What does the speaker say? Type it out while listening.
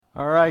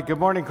All right, good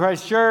morning,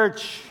 Christ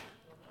Church.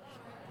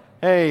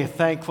 Hey,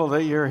 thankful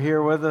that you're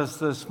here with us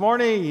this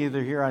morning,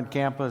 either here on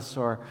campus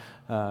or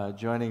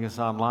joining us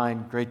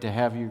online. Great to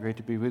have you, great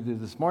to be with you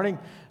this morning.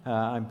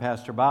 I'm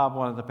Pastor Bob,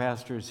 one of the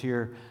pastors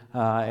here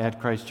at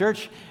Christ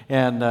Church,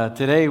 and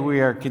today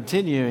we are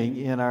continuing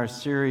in our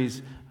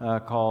series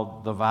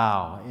called The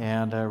Vow.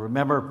 And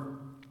remember,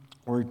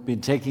 we've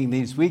been taking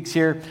these weeks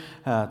here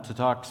to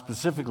talk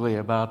specifically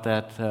about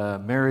that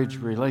marriage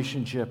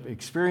relationship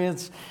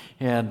experience.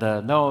 And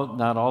no,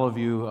 not all of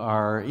you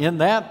are in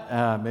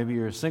that. Maybe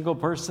you're a single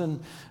person.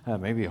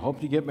 Maybe you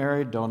hope to get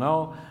married, don't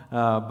know.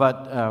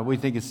 But we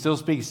think it still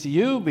speaks to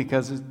you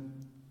because it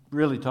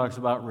really talks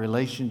about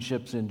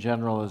relationships in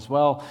general as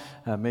well.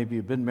 Maybe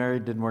you've been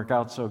married, didn't work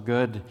out so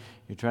good.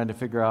 You're trying to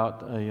figure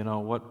out,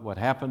 what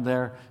happened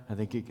there. I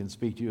think it can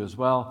speak to you as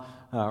well.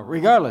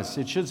 Regardless,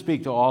 it should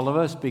speak to all of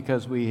us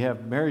because we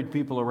have married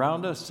people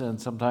around us, and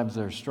sometimes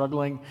they're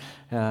struggling,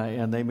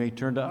 and they may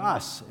turn to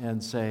us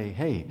and say,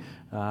 hey,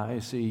 I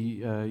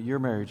see your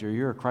marriage, or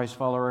you're a Christ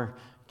follower.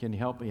 Can you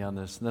help me on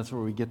this? And that's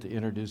where we get to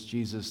introduce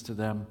Jesus to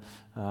them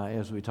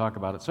as we talk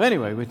about it. So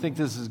anyway, we think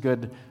this is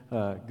good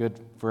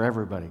for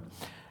everybody.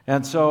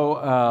 And so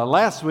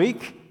last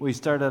week, we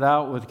started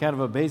out with kind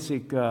of a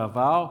basic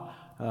vow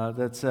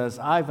that says,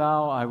 I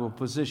vow I will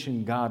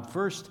position God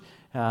first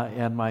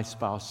and my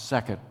spouse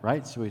second,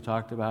 right? So we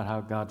talked about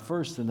how God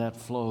first, and that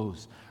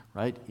flows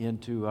right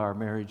into our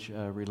marriage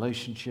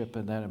relationship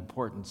and that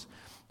importance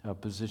of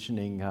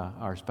positioning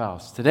our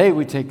spouse. Today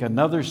we take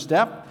another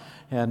step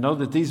and know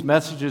that these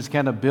messages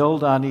kind of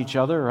build on each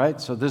other, right?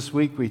 So this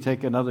week we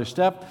take another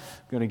step.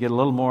 We're going to get a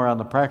little more on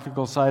the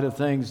practical side of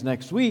things.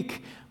 Next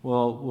week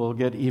we'll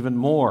get even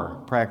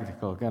more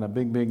practical, kind of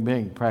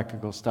bing,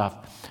 practical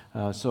stuff.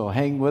 So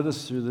hang with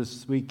us through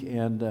this week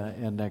and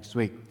next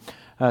week.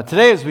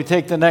 Today, as we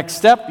take the next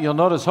step, you'll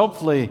notice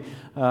hopefully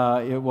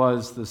it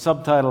was the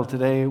subtitle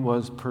today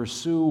was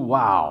Pursue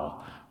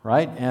Wow,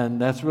 right? And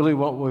that's really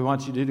what we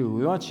want you to do.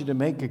 We want you to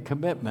make a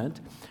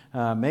commitment,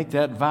 make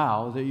that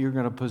vow that you're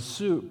going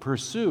to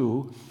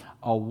pursue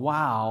a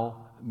wow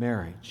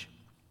marriage.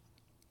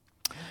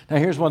 Now,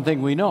 here's one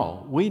thing we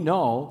know. We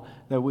know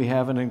that we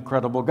have an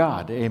incredible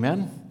God.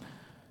 Amen?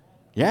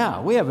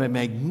 Yeah, we have a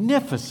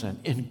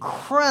magnificent,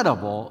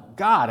 incredible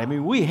God. I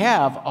mean, we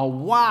have a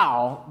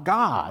wow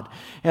God.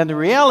 And the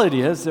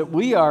reality is that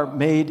we are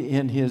made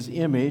in His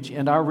image,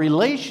 and our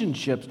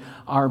relationships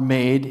are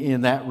made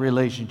in that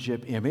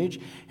relationship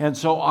image. And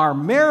so our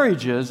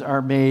marriages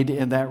are made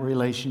in that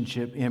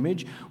relationship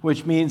image,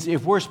 which means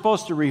if we're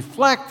supposed to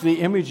reflect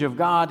the image of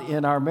God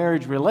in our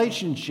marriage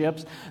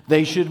relationships,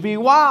 they should be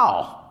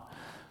wow.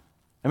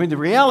 I mean, the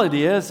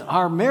reality is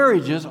our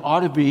marriages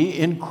ought to be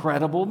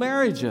incredible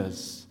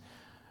marriages.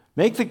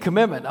 Make the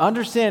commitment.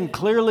 Understand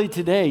clearly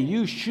today,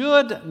 you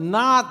should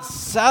not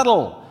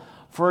settle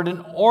for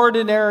an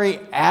ordinary,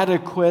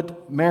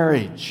 adequate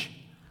marriage.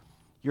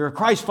 You're a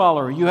Christ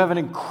follower. You have an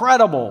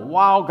incredible,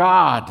 wow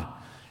God.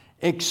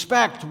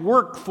 Expect,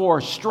 work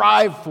for,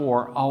 strive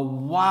for a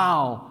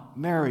wow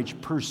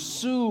marriage.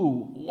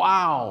 Pursue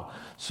wow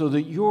so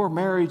that your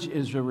marriage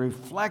is a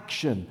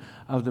reflection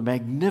of the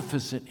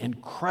magnificent,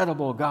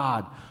 incredible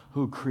God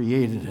who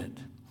created it.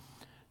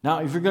 Now,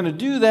 if you're going to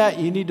do that,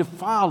 you need to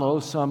follow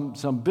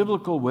some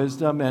biblical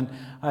wisdom, and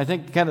I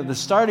think kind of the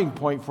starting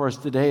point for us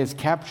today is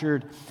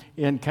captured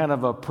in kind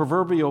of a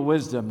proverbial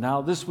wisdom.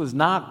 Now, this was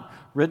not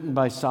written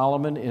by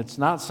Solomon. It's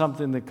not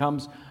something that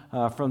comes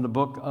from the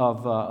book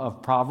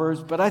of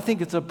Proverbs, but I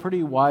think it's a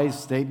pretty wise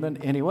statement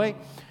anyway.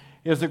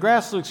 If the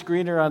grass looks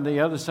greener on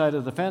the other side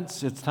of the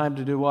fence, it's time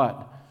to do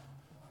what?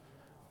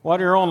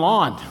 Water your own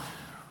lawn.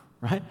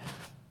 Right?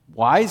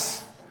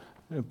 Wise?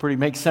 Pretty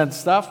makes sense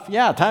stuff.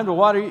 Yeah, time to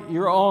water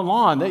your own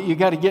lawn. That you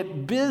got to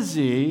get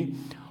busy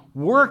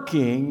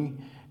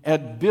working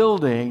at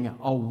building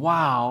a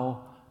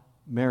wow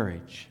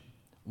marriage.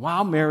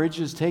 Wow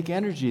marriages take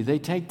energy. They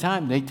take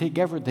time. They take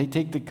effort. They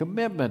take the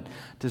commitment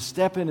to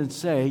step in and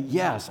say,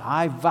 yes,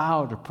 I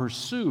vow to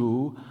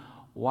pursue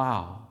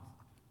wow.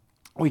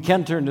 We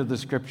can turn to the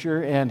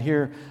Scripture and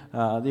hear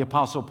the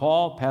Apostle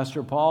Paul,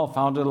 Pastor Paul,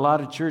 founded a lot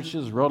of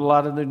churches, wrote a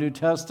lot of the New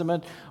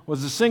Testament,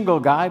 was a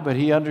single guy, but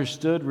he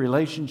understood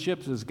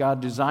relationships as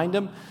God designed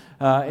them.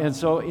 And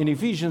so in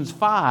Ephesians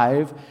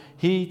 5,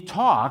 he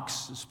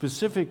talks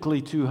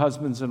specifically to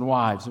husbands and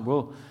wives. And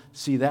we'll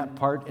see that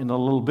part in a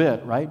little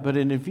bit, right? But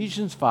in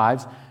Ephesians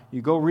 5,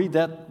 you go read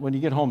that when you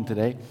get home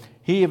today,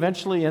 he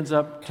eventually ends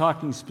up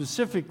talking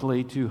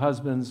specifically to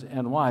husbands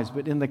and wives.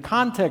 But in the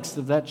context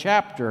of that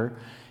chapter,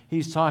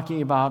 he's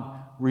talking about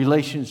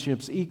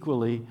relationships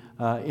equally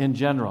in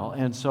general.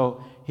 And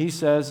so he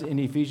says in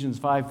Ephesians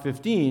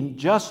 5:15,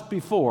 just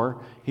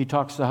before he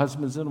talks to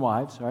husbands and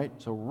wives, right?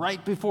 So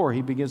right before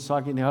he begins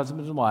talking to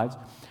husbands and wives,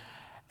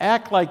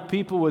 act like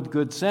people with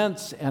good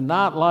sense and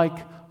not like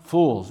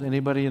fools.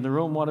 Anybody in the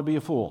room want to be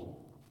a fool?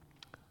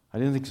 I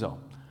didn't think so.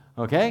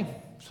 Okay?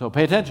 So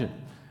pay attention.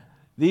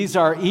 These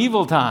are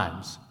evil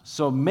times,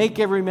 so make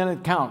every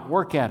minute count.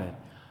 Work at it.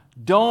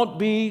 Don't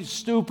be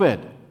stupid.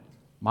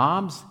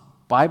 Moms,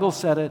 Bible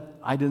said it.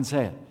 I didn't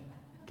say it.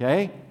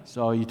 Okay?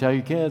 So you tell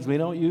your kids, we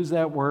don't use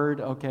that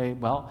word. Okay,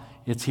 well,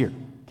 it's here.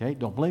 Okay?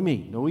 Don't blame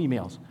me. No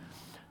emails.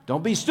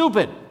 Don't be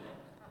stupid.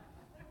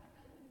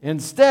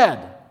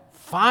 Instead,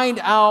 find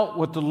out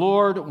what the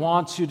Lord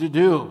wants you to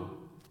do.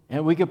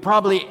 And we could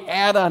probably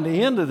add on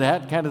the end of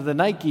that, kind of the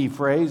Nike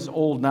phrase,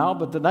 old now,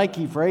 but the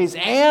Nike phrase,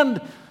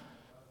 and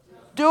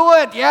do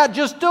it. Yeah,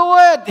 just do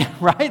it.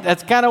 Right?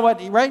 That's kind of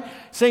what, right?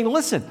 Saying,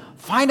 listen,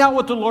 find out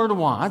what the Lord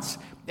wants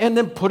and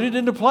then put it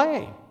into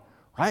play.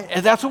 Right?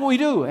 And that's what we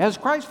do as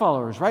Christ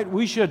followers, right?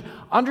 We should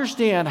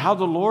understand how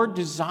the Lord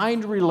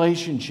designed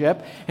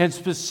relationship, and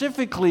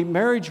specifically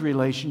marriage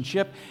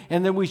relationship,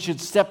 and then we should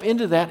step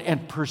into that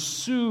and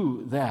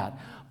pursue that.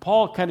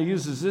 Paul kind of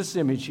uses this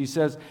image. He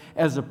says,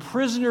 as a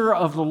prisoner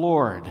of the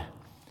Lord.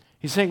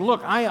 He's saying,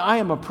 look, I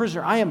am a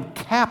prisoner. I am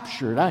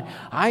captured.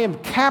 I am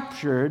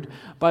captured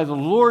by the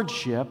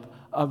lordship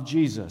of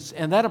Jesus.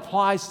 And that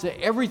applies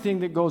to everything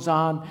that goes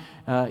on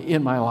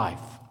in my life.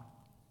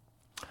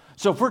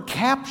 So if we're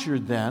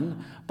captured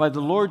then by the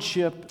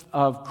lordship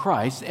of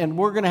Christ, and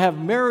we're going to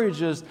have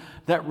marriages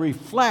that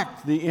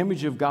reflect the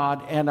image of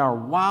God and our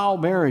wow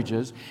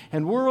marriages,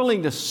 and we're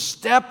willing to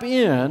step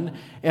in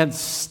and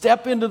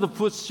step into the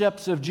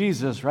footsteps of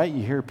Jesus, right?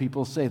 You hear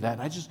people say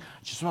that. I just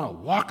want to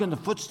walk in the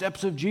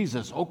footsteps of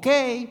Jesus.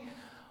 Okay.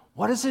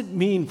 What does it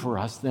mean for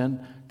us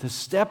then to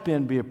step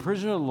in, be a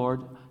prisoner of the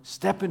Lord,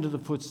 step into the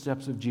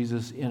footsteps of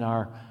Jesus in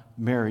our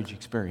marriage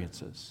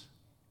experiences?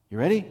 You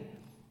ready?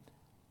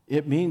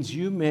 It means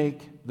you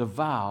make the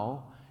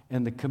vow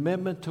and the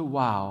commitment to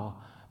wow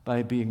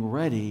by being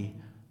ready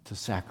to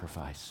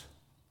sacrifice.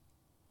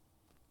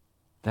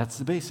 That's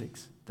the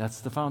basics. That's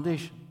the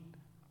foundation.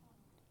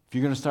 If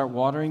you're going to start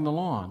watering the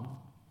lawn,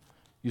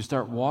 you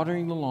start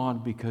watering the lawn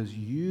because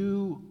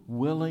you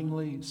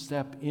willingly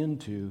step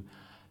into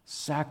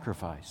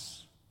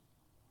sacrifice.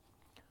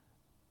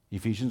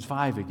 Ephesians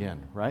 5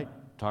 again, right?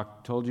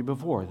 Told you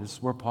before. This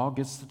is where Paul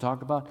gets to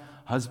talk about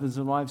husbands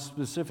and wives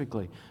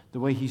specifically. The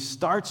way he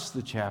starts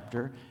the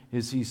chapter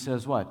is he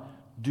says what?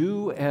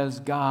 Do as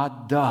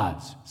God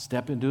does.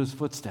 Step into his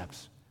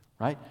footsteps,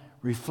 right?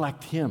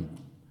 Reflect him.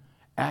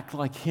 Act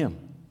like him.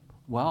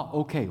 Well,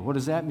 okay, what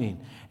does that mean?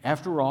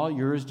 After all,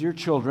 you're his dear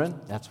children.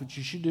 That's what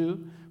you should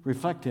do.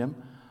 Reflect him.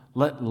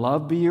 Let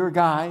love be your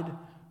guide.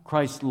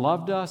 Christ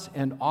loved us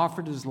and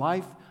offered his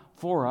life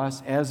for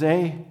us as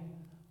a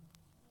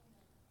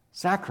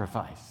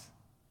sacrifice.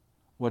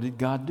 What did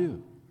God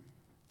do?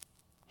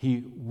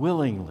 He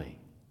willingly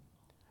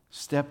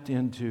stepped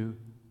into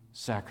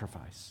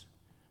sacrifice.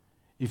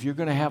 If you're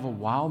going to have a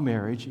wow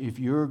marriage, if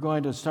you're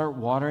going to start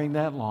watering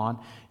that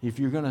lawn, if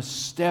you're going to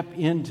step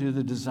into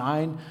the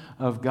design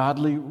of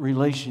godly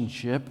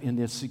relationship in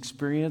this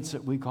experience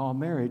that we call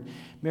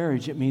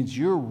marriage, it means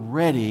you're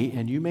ready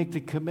and you make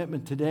the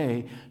commitment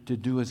today to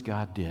do as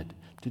God did,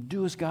 to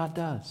do as God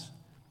does,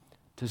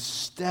 to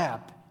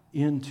step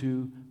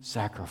into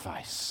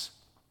sacrifice.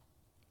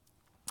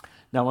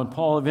 Now, when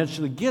Paul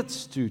eventually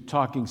gets to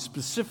talking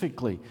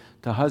specifically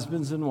to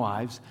husbands and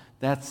wives,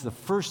 that's the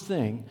first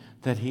thing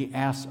that he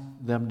asks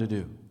them to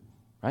do,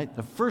 right?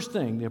 The first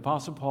thing the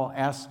Apostle Paul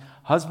asks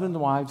husbands and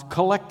wives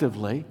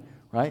collectively,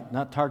 right?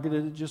 Not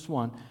targeted at just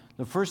one.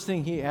 The first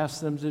thing he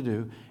asks them to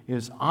do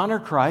is honor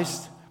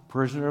Christ,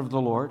 prisoner of the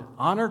Lord,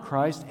 honor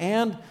Christ,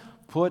 and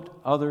put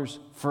others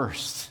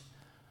first.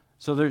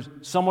 So there's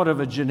somewhat of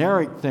a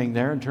generic thing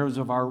there in terms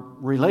of our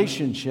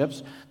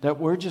relationships, that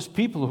we're just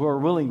people who are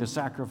willing to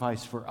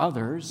sacrifice for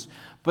others.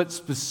 But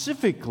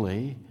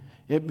specifically,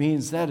 it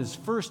means that is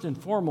first and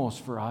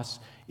foremost for us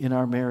in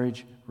our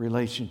marriage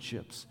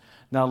relationships.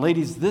 Now,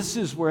 ladies, this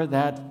is where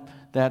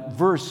that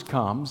verse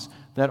comes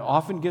that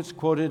often gets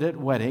quoted at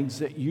weddings,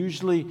 that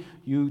usually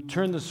you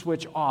turn the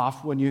switch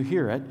off when you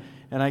hear it.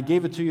 And I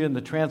gave it to you in the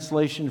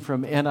translation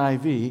from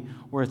NIV,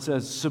 where it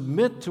says,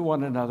 submit to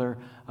one another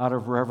out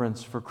of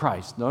reverence for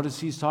Christ. Notice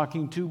he's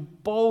talking to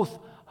both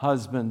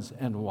husbands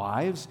and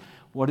wives.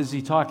 What is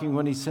he talking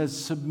when he says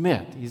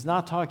submit? He's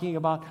not talking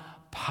about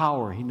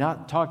power. He's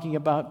not talking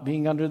about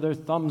being under their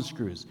thumb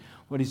screws.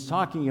 What he's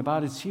talking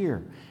about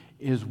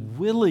is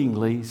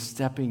willingly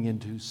stepping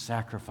into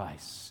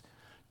sacrifice,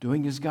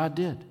 doing as God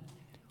did.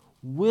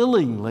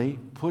 Willingly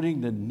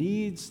putting the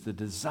needs, the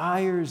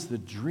desires, the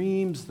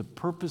dreams, the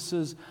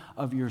purposes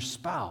of your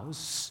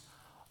spouse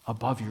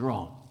above your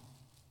own,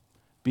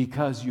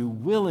 because you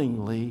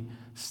willingly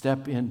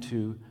step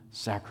into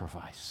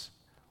sacrifice.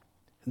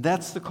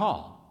 That's the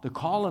call. The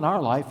call in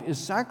our life is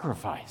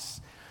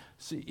sacrifice.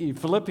 See, in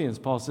Philippians,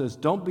 Paul says,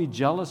 don't be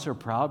jealous or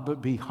proud,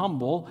 but be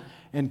humble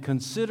and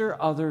consider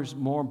others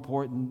more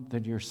important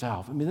than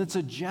yourself. I mean, that's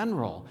a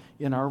general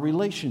in our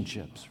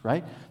relationships,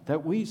 right?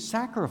 That we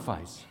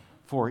sacrifice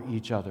for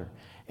each other.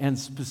 And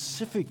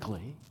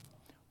specifically,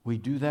 we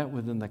do that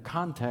within the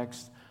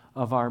context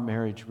of our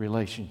marriage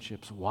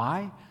relationships.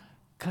 Why?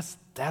 Because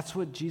that's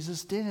what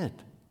Jesus did,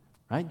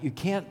 right? You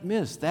can't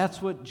miss.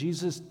 That's what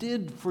Jesus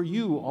did for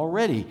you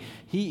already.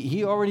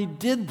 He already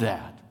did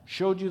that,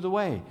 showed you the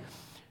way.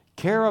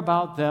 Care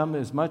about them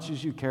as much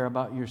as you care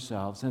about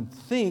yourselves, and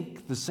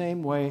think the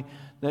same way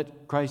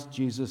that Christ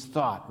Jesus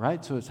thought,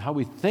 right? So it's how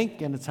we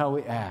think and it's how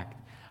we act.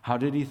 How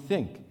did he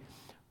think?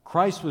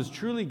 Christ was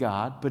truly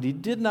God, but he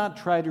did not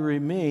try to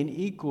remain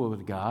equal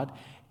with God.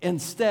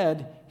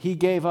 Instead, he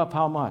gave up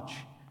how much?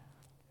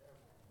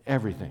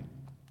 Everything.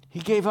 He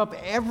gave up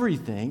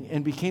everything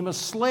and became a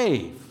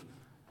slave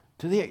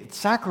to the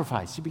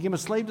sacrifice. He became a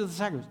slave to the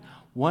sacrifice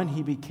when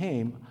he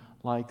became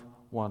like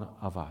one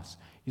of us.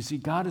 You see,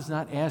 God is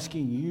not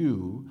asking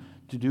you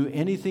to do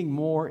anything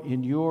more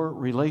in your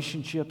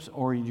relationships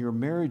or in your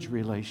marriage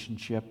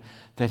relationship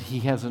that he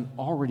hasn't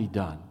already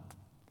done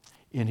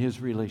in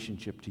his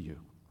relationship to you.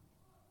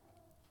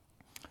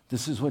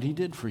 This is what he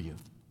did for you.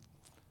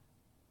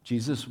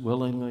 Jesus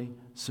willingly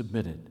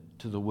submitted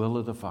to the will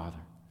of the Father.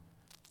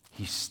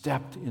 He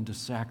stepped into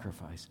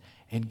sacrifice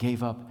and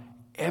gave up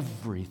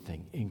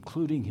everything,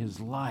 including his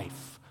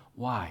life.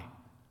 Why?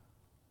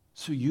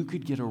 So you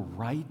could get a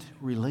right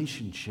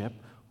relationship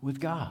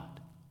with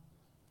God.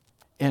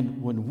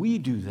 And when we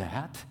do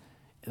that,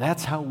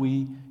 that's how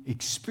we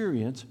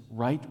experience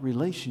right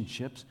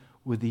relationships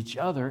with each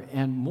other.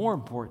 And more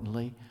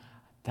importantly,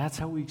 that's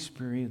how we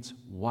experience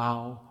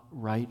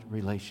right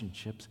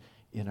relationships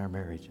in our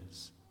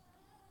marriages.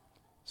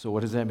 So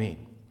what does that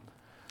mean?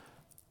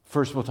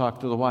 First, we'll talk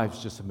to the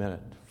wives just a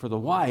minute. For the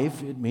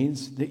wife, it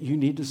means that you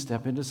need to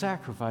step into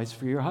sacrifice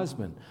for your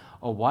husband.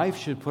 A wife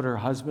should put her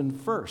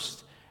husband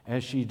first,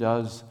 as she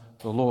does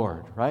the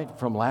Lord, right?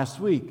 From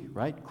last week,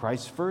 right?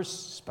 Christ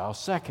first,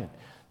 spouse second.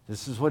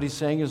 This is what he's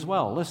saying as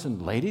well.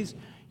 Listen, ladies,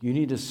 you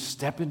need to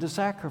step into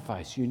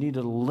sacrifice. You need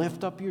to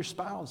lift up your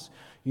spouse.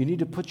 You need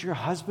to put your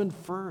husband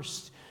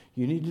first.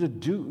 You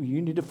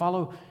need to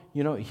follow,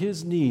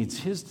 his needs,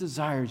 his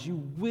desires. You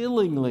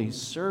willingly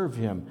serve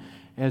him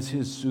as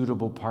his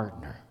suitable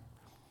partner.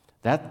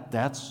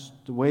 That's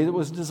the way it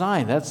was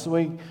designed. That's the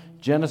way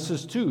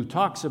Genesis 2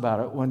 talks about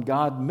it when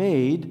God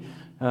made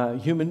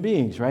human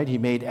beings, right? He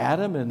made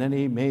Adam and then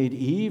he made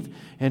Eve.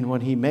 And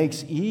when he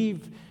makes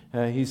Eve,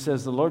 he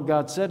says, the Lord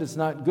God said, it's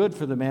not good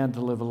for the man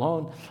to live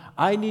alone.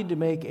 I need to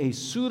make a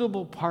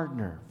suitable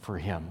partner for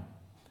him.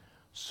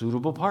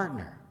 Suitable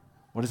partner.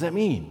 What does that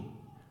mean?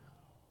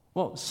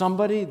 Well,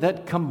 somebody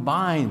that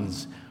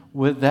combines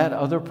with that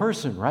other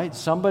person, right?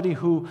 Somebody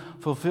who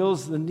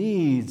fulfills the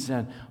needs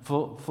and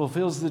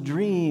fulfills the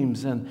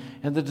dreams and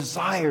the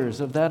desires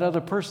of that other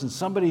person.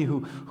 Somebody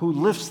who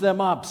lifts them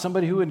up,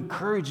 somebody who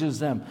encourages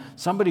them,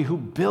 somebody who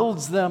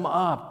builds them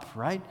up,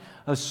 right?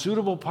 A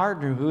suitable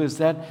partner who is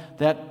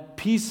that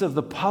piece of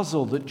the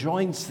puzzle that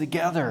joins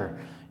together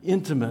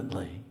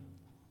intimately.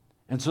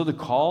 And so the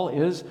call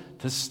is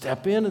to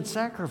step in and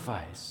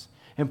sacrifice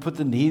and put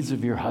the needs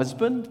of your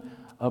husband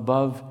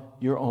above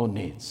your own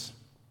needs.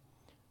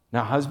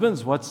 Now,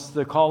 husbands, what's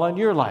the call on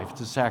your life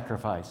to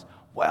sacrifice?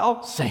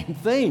 Well, same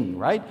thing,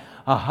 right?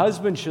 A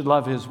husband should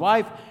love his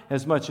wife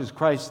as much as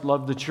Christ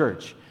loved the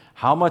church.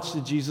 How much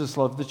did Jesus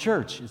love the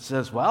church? It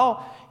says,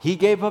 well, he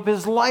gave up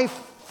his life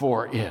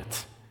for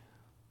it.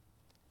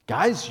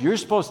 Guys, you're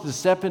supposed to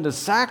step into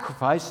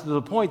sacrifice to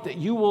the point that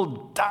you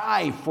will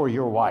die for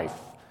your wife.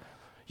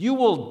 You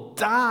will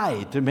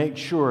die to make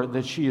sure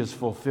that she is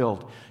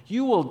fulfilled.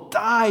 You will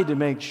die to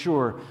make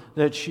sure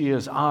that she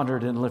is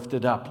honored and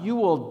lifted up. You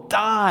will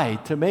die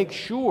to make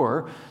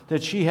sure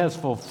that she has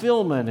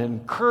fulfillment and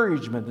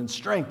encouragement and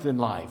strength in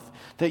life.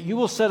 That you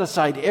will set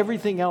aside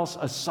everything else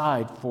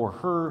aside for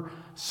her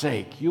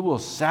sake. You will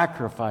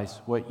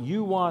sacrifice what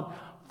you want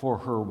for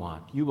her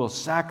want. You will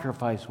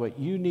sacrifice what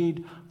you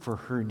need for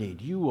her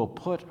need. You will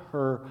put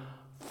her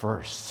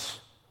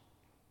first.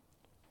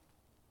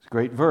 It's a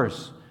great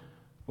verse.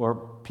 Or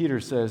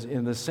Peter says,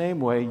 in the same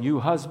way, you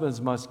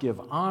husbands must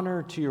give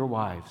honor to your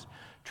wives.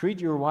 Treat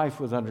your wife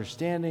with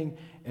understanding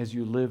as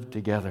you live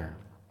together.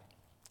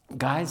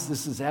 Guys,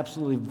 this is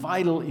absolutely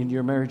vital in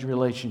your marriage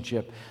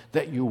relationship,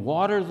 that you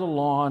water the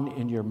lawn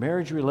in your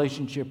marriage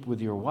relationship with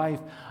your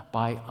wife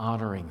by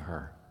honoring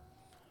her.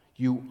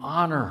 You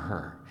honor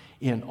her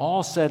in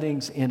all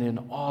settings and in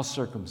all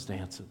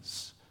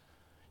circumstances.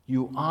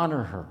 You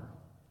honor her.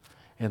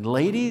 And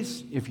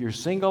ladies, if you're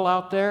single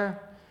out there,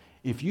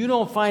 if you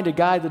don't find a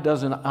guy that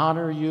doesn't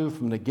honor you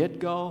from the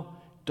get-go,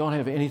 don't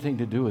have anything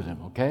to do with him,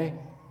 okay?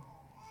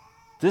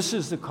 This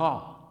is the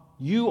call.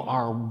 You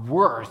are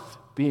worth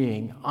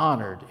being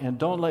honored, and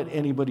don't let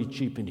anybody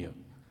cheapen you.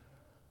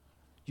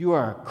 You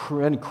are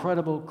an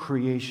incredible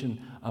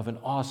creation of an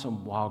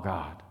awesome, wow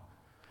God.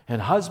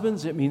 And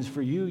husbands, it means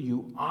for you,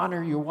 you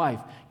honor your wife.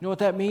 You know what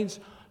that means?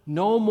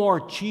 No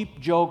more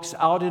cheap jokes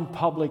out in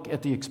public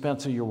at the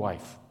expense of your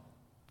wife.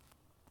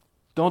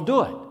 Don't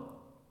do it.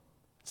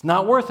 It's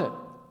not worth it.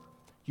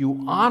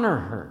 You honor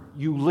her.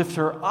 You lift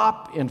her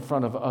up in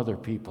front of other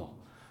people.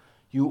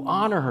 You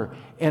honor her.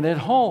 And at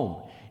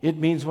home, it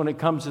means when it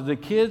comes to the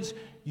kids,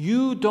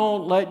 you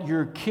don't let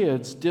your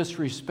kids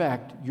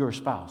disrespect your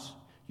spouse.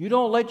 You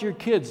don't let your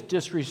kids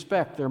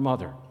disrespect their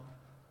mother.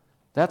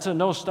 That's a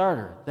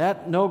no-starter.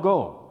 That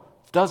no-go.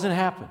 Doesn't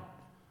happen.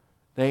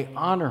 They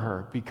honor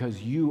her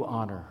because you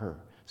honor her.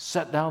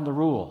 Set down the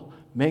rule.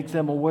 Make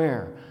them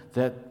aware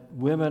that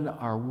women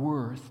are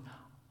worth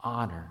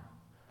honor.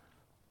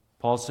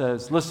 Paul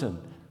says, listen,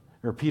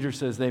 Or Peter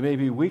says, they may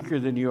be weaker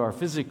than you are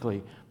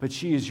physically, but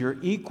she is your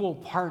equal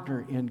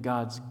partner in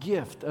God's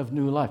gift of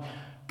new life.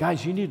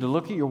 Guys, you need to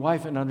look at your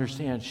wife and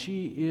understand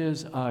she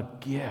is a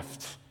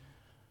gift.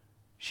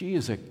 She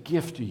is a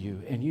gift to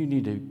you, and you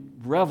need to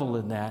revel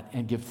in that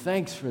and give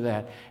thanks for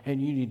that,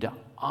 and you need to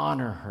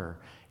honor her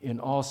in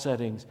all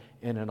settings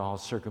and in all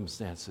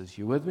circumstances.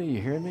 You with me?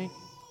 You hearing me?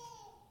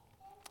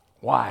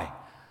 Why?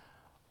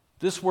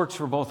 This works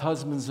for both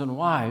husbands and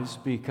wives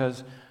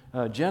because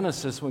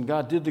Genesis, when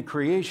God did the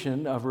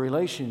creation of a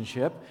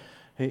relationship,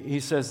 he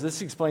says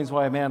this explains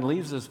why a man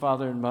leaves his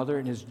father and mother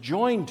and is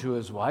joined to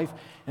his wife,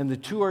 and the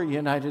two are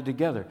united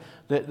together.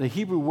 The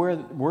Hebrew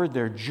word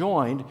there,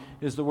 joined,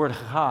 is the word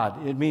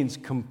chad. It means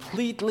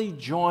completely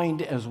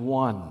joined as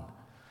one.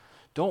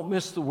 Don't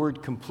miss the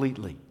word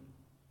completely.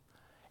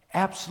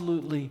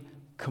 Absolutely,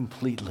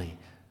 completely.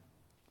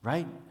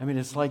 Right? I mean,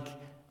 it's like,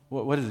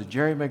 what is it,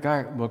 Jerry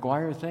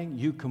Maguire thing?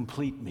 You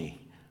complete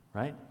me.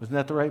 Right? Wasn't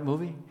that the right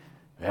movie?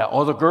 Yeah,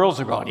 all the girls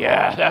are going,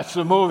 yeah, that's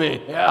the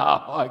movie.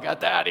 Yeah, I got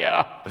that,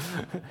 yeah.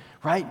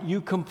 Right? You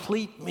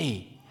complete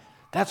me.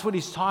 That's what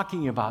he's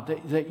talking about,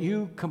 that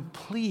you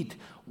complete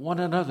one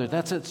another.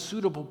 That's a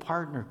suitable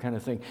partner kind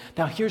of thing.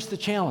 Now, here's the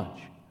challenge.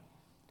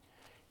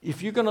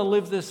 If you're going to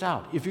live this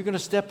out, if you're going to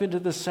step into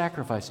this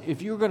sacrifice,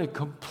 if you're going to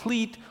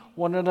complete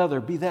one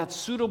another, be that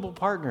suitable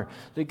partner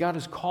that God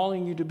is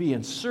calling you to be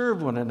and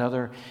serve one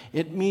another,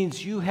 it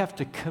means you have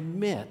to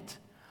commit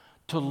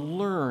to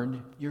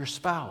learn your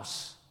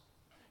spouse.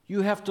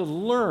 You have to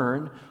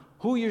learn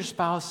who your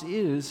spouse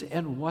is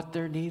and what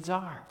their needs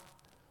are.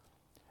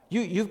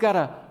 You've got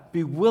to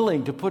be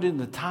willing to put in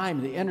the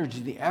time, the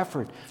energy, the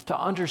effort to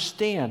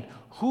understand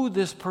who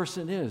this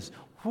person is.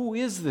 Who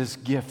is this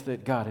gift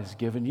that God has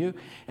given you?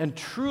 And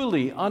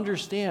truly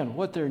understand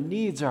what their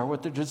needs are,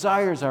 what their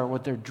desires are,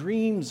 what their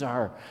dreams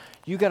are.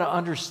 You've got to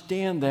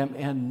understand them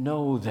and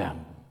know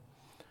them.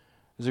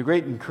 There's a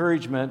great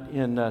encouragement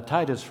in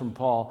Titus from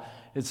Paul.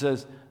 It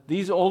says,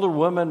 these older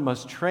women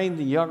must train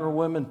the younger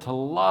women to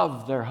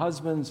love their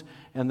husbands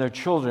and their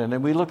children.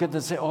 And we look at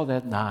this and say, oh,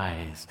 that's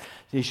nice.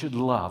 They should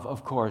love,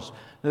 of course.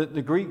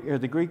 The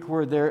Greek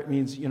word there, it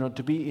means,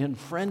 to be in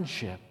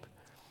friendship.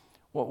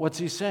 Well, what's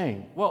he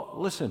saying? Well,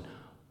 listen,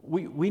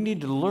 we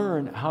need to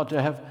learn how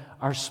to have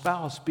our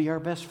spouse be our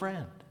best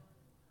friend.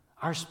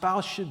 Our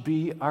spouse should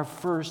be our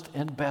first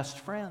and best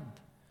friend.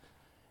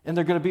 And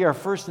they're going to be our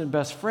first and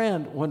best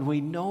friend when we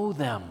know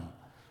them.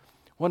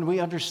 When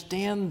we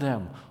understand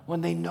them,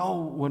 when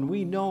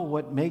we know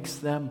what makes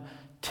them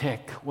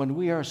tick, when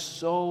we are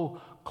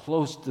so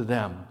close to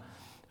them.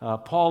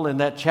 Paul in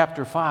that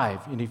chapter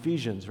 5 in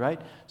Ephesians,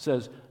 right,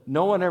 says,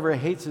 no one ever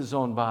hates his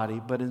own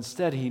body, but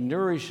instead he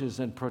nourishes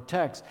and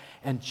protects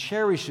and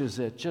cherishes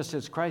it, just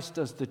as Christ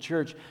does the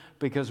church,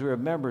 because we are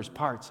members,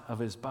 parts of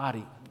his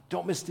body.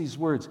 Don't miss these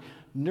words.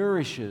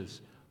 Nourishes,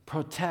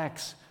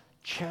 protects,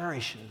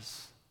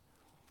 cherishes.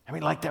 I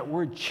mean, like that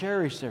word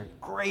cherish there,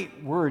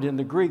 great word in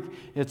the Greek.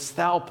 It's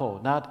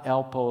thalpo, not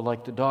alpo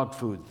like the dog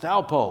food.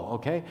 Thalpo,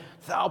 okay?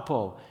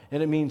 Thalpo.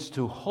 And it means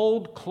to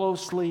hold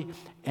closely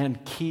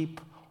and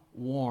keep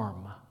warm.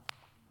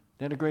 Isn't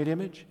that a great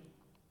image?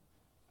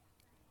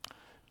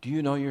 Do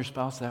you know your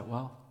spouse that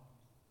well?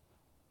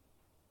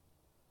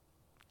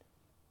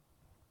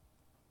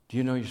 Do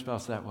you know your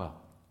spouse that well?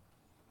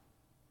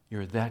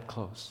 You're that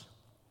close,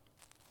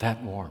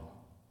 that warm,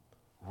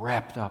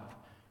 wrapped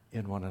up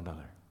in one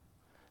another.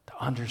 To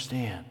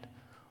understand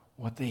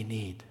what they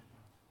need,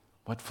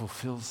 what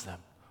fulfills them,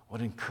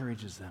 what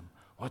encourages them,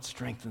 what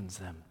strengthens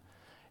them,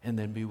 and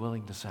then be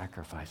willing to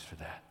sacrifice for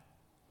that.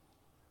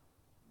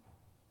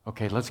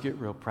 Okay, let's get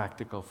real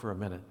practical for a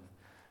minute.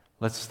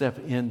 Let's step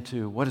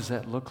into what does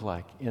that look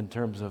like in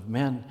terms of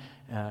men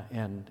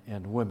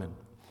and women.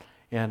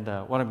 And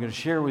what I'm going to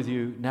share with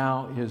you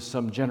now is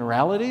some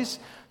generalities.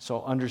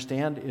 So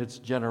understand it's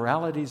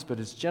generalities, but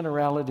it's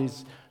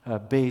generalities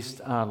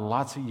based on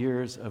lots of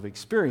years of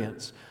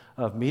experience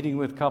of meeting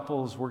with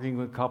couples, working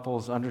with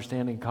couples,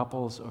 understanding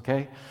couples,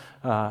 okay?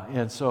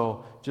 And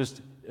so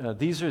just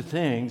these are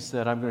things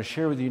that I'm going to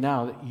share with you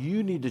now that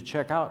you need to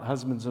check out,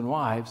 husbands and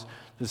wives,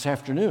 this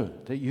afternoon,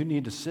 that you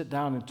need to sit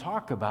down and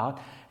talk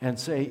about and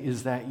say,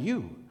 is that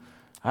you?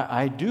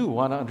 I do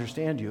want to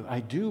understand you. I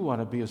do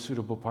want to be a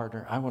suitable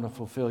partner. I want to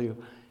fulfill you.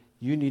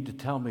 You need to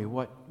tell me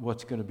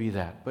what's going to be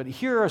that. But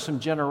here are some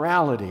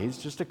generalities,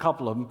 just a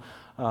couple of them,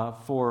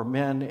 for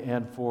men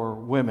and for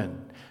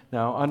women.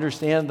 Now,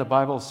 understand the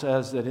Bible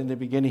says that in the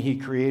beginning he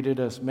created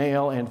us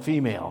male and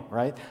female,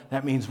 right?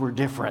 That means we're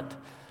different,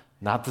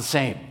 not the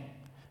same.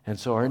 And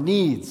so our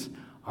needs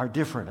are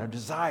different. Our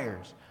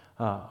desires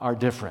are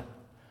different.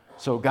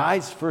 So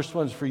guys, first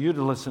one's for you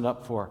to listen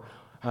up for.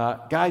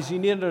 Guys, you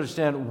need to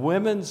understand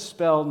women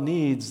spell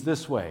needs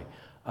this way: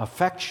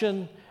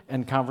 affection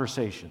and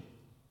conversation.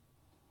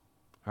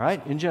 All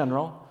right, in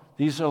general,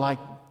 these are like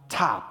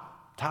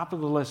top of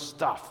the list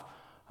stuff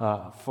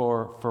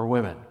for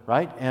women,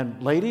 right?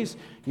 And ladies,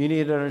 you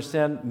need to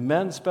understand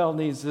men spell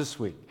needs this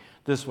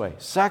way: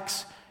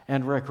 sex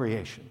and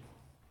recreation.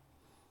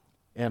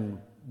 And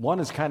one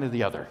is kind of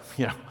the other,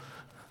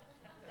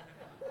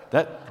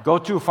 That go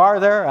too far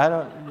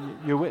there?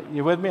 You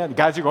with me? The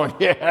guys are going,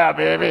 yeah,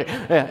 baby.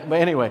 Yeah, but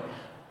anyway,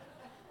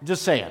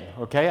 just saying,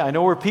 okay? I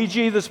know we're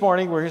PG this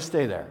morning. We're going to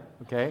stay there,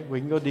 okay? We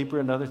can go deeper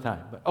another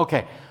time. But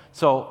okay,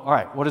 so, all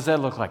right, what does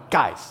that look like?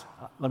 Guys,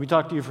 let me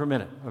talk to you for a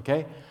minute,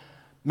 okay?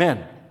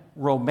 Men,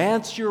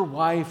 romance your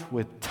wife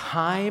with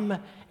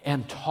time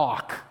and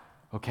talk,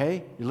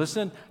 okay? You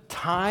listen?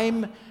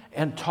 Time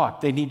and talk.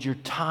 They need your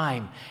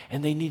time,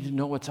 and they need to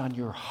know what's on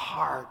your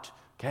heart,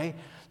 okay?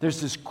 There's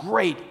this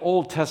great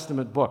Old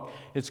Testament book.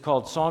 It's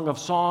called Song of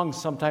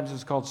Songs. Sometimes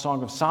it's called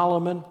Song of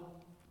Solomon.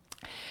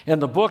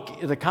 And the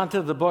book, the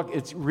content of the book,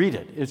 read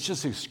it.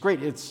 It's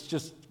great. It's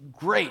just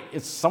great.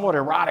 It's somewhat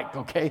erotic,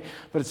 okay?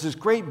 But it's this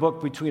great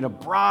book between a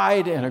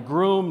bride and a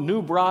groom,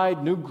 new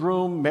bride, new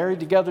groom, married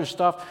together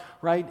stuff,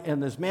 right?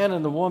 And this man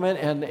and the woman,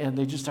 and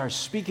they just are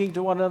speaking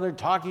to one another,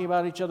 talking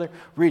about each other.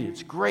 Read it.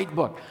 It's a great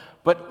book.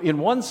 But in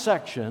one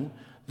section,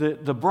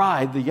 the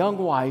bride, the young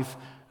wife,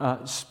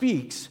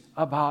 speaks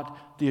about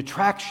the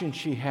attraction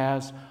she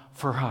has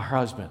for her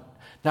husband.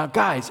 Now,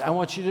 guys, I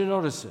want you to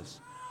notice this.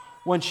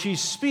 When she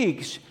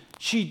speaks,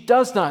 she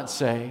does not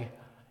say,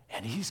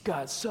 and he's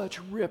got such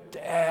ripped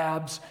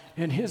abs,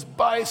 and his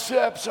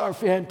biceps are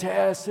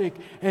fantastic,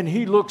 and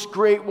he looks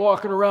great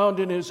walking around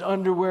in his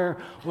underwear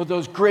with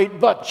those great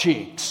butt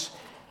cheeks.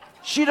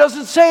 She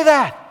doesn't say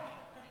that,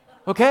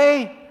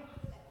 okay?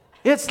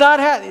 It's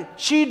not,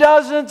 she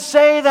doesn't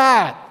say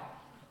that.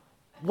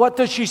 What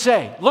does she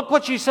say? Look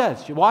what she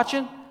says. You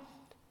watching?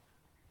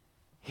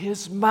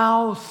 His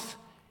mouth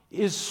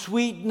is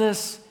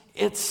sweetness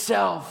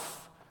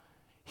itself.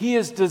 He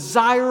is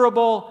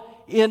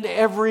desirable in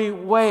every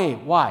way.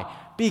 Why?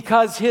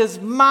 Because his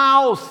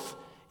mouth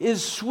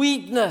is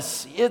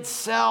sweetness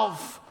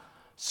itself.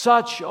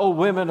 Such, O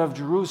women of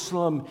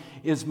Jerusalem,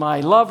 is my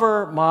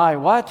lover, my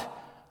what?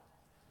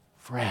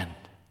 Friend.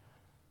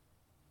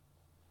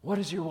 What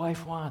does your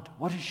wife want?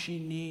 What does she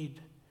need?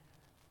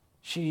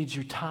 She needs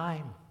your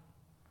time.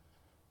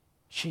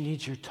 She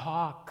needs your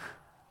talk.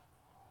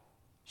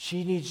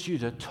 She needs you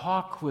to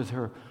talk with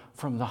her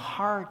from the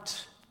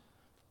heart.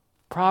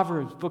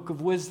 Proverbs, book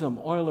of wisdom,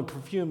 oil and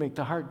perfume make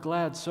the heart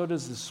glad. So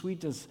does the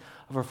sweetness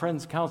of a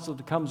friend's counsel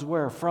that comes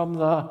where? From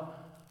the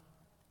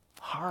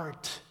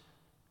heart.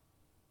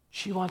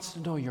 She wants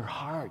to know your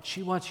heart.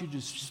 She wants you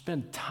to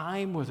spend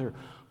time with her,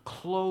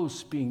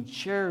 close, being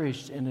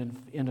cherished and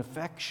in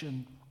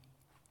affection.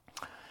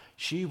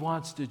 She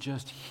wants to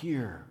just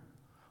hear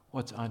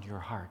what's on your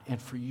heart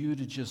and for you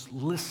to just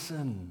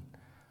listen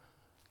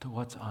to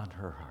what's on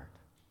her heart.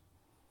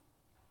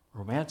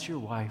 Romance your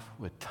wife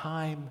with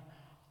time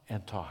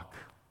and talk.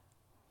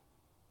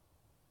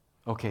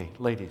 Okay,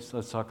 ladies,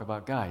 let's talk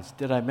about guys.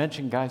 Did I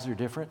mention guys are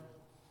different?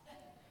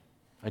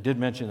 I did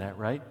mention that,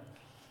 right?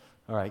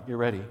 All right, get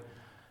ready.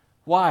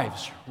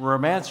 Wives,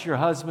 romance your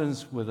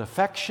husbands with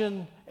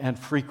affection and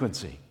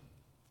frequency.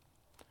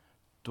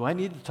 Do I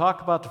need to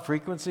talk about the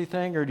frequency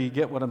thing, or do you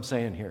get what I'm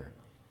saying here?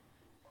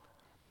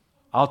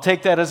 I'll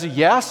take that as a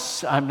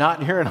yes. I'm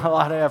not hearing a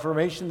lot of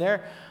affirmation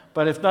there.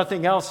 But if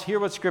nothing else, hear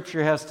what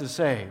Scripture has to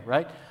say,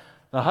 right?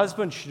 The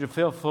husband should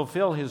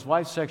fulfill his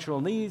wife's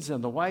sexual needs,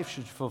 and the wife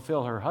should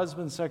fulfill her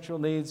husband's sexual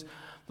needs.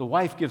 The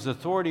wife gives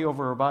authority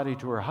over her body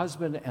to her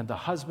husband, and the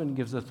husband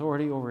gives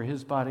authority over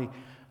his body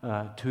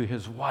to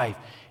his wife.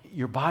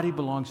 Your body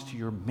belongs to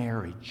your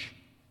marriage.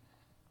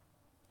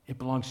 It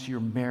belongs to your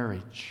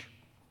marriage.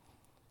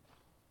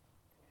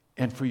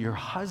 And for your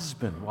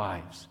husband,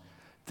 wives,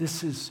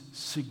 this is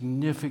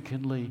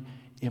significantly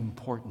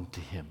important to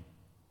him.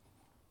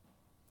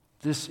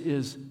 This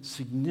is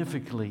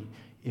significantly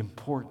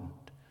important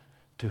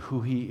to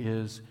who he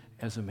is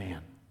as a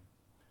man.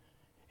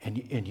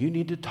 And you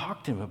need to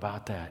talk to him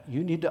about that.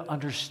 You need to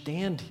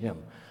understand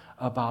him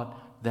about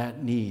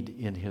that need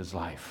in his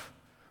life,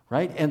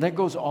 right? And that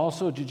goes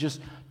also to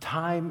just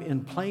time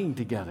in playing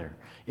together,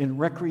 in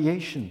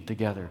recreation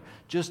together,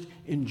 just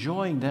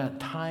enjoying that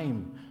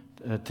time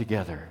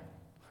together.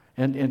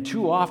 And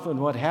too often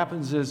what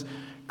happens is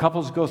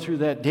couples go through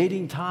that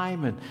dating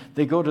time and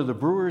they go to the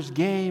Brewers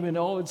game and,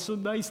 oh, it's so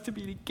nice to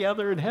be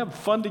together and have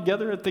fun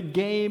together at the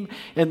game.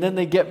 And then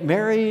they get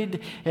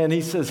married and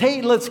he says,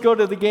 hey, let's go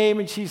to the game.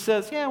 And she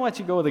says, yeah, why don't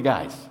you go with the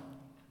guys?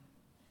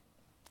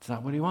 It's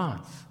not what he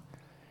wants.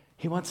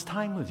 He wants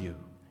time with you.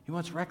 He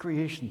wants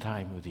recreation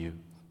time with you,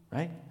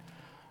 right?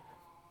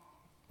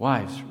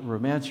 Wives,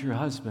 romance your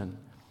husband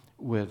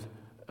with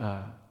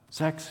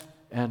sex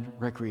and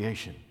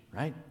recreation,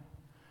 right?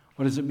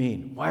 What does it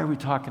mean? Why are we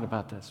talking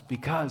about this?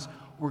 Because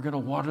we're going to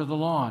water the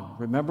lawn.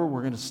 Remember,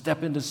 we're going to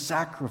step into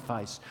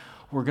sacrifice.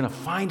 We're going to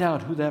find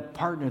out who that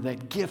partner,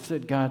 that gift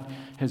that God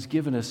has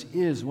given us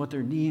is, what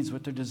their needs,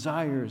 what their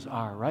desires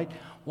are, right?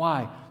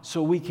 Why?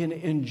 So we can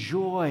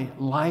enjoy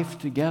life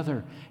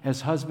together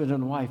as husband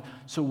and wife,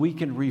 so we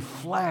can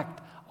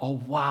reflect a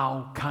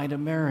wow kind of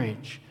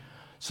marriage,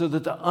 so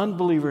that the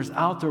unbelievers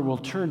out there will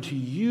turn to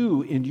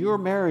you in your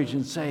marriage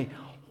and say,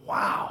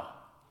 wow,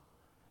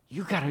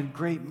 you got a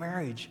great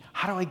marriage.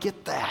 How do I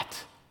get that?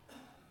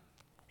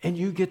 And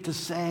you get to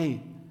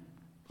say,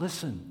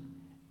 listen,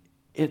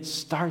 It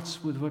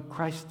starts with what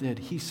Christ did.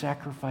 He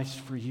sacrificed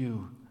for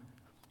you.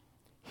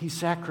 He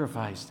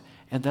sacrificed,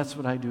 and that's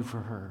what I do for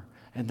her,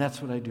 and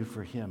that's what I do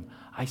for him.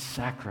 I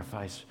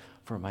sacrifice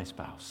for my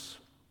spouse.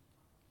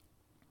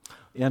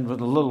 And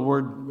with a little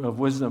word of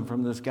wisdom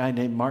from this guy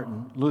named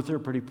Martin Luther,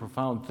 pretty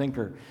profound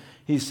thinker.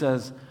 He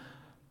says,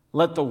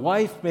 let the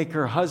wife make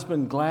her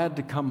husband glad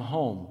to come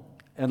home,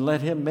 and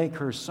let him make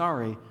her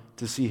sorry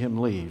to see him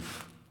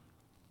leave.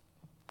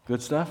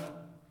 Good stuff?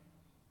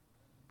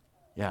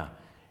 Yeah.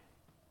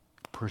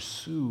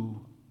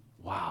 Pursue,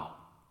 wow.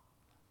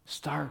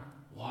 Start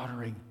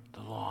watering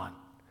the lawn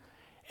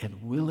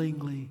and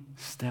willingly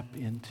step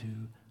into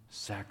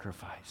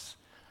sacrifice,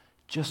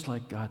 just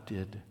like God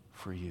did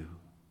for you.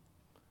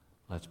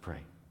 Let's pray.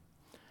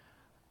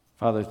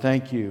 Father,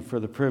 thank you for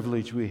the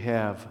privilege we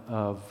have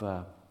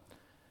of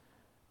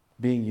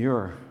being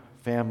your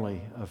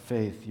family of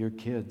faith, your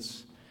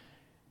kids.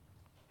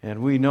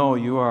 And we know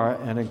you are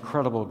an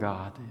incredible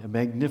God, a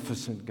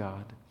magnificent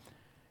God.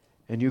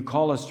 And you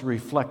call us to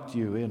reflect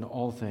you in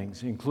all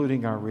things,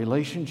 including our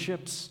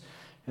relationships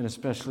and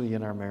especially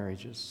in our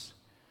marriages.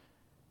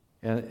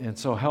 And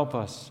so help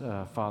us,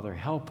 Father,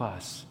 help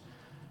us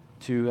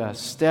to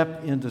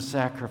step into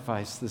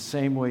sacrifice the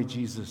same way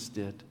Jesus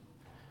did,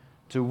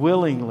 to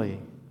willingly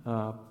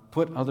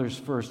put others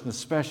first, and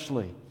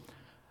especially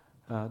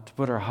to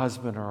put our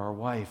husband or our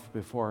wife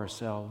before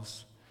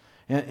ourselves,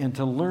 and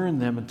to learn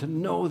them and to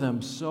know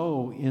them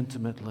so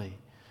intimately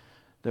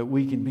that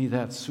we can be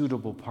that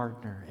suitable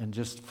partner and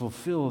just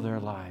fulfill their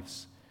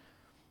lives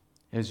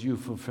as you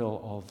fulfill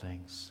all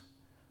things.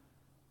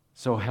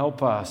 So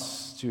help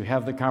us to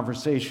have the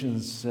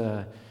conversations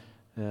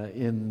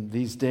in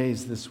these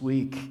days, this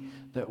week,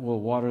 that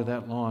will water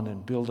that lawn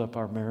and build up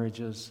our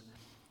marriages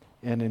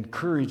and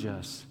encourage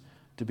us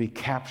to be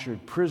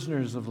captured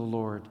prisoners of the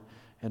Lord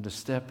and to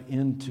step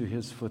into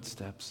his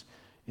footsteps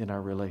in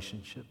our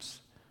relationships.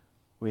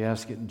 We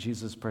ask it in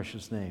Jesus'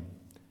 precious name.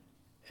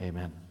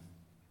 Amen.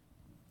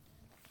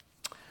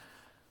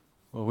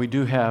 Well, we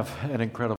do have an incredible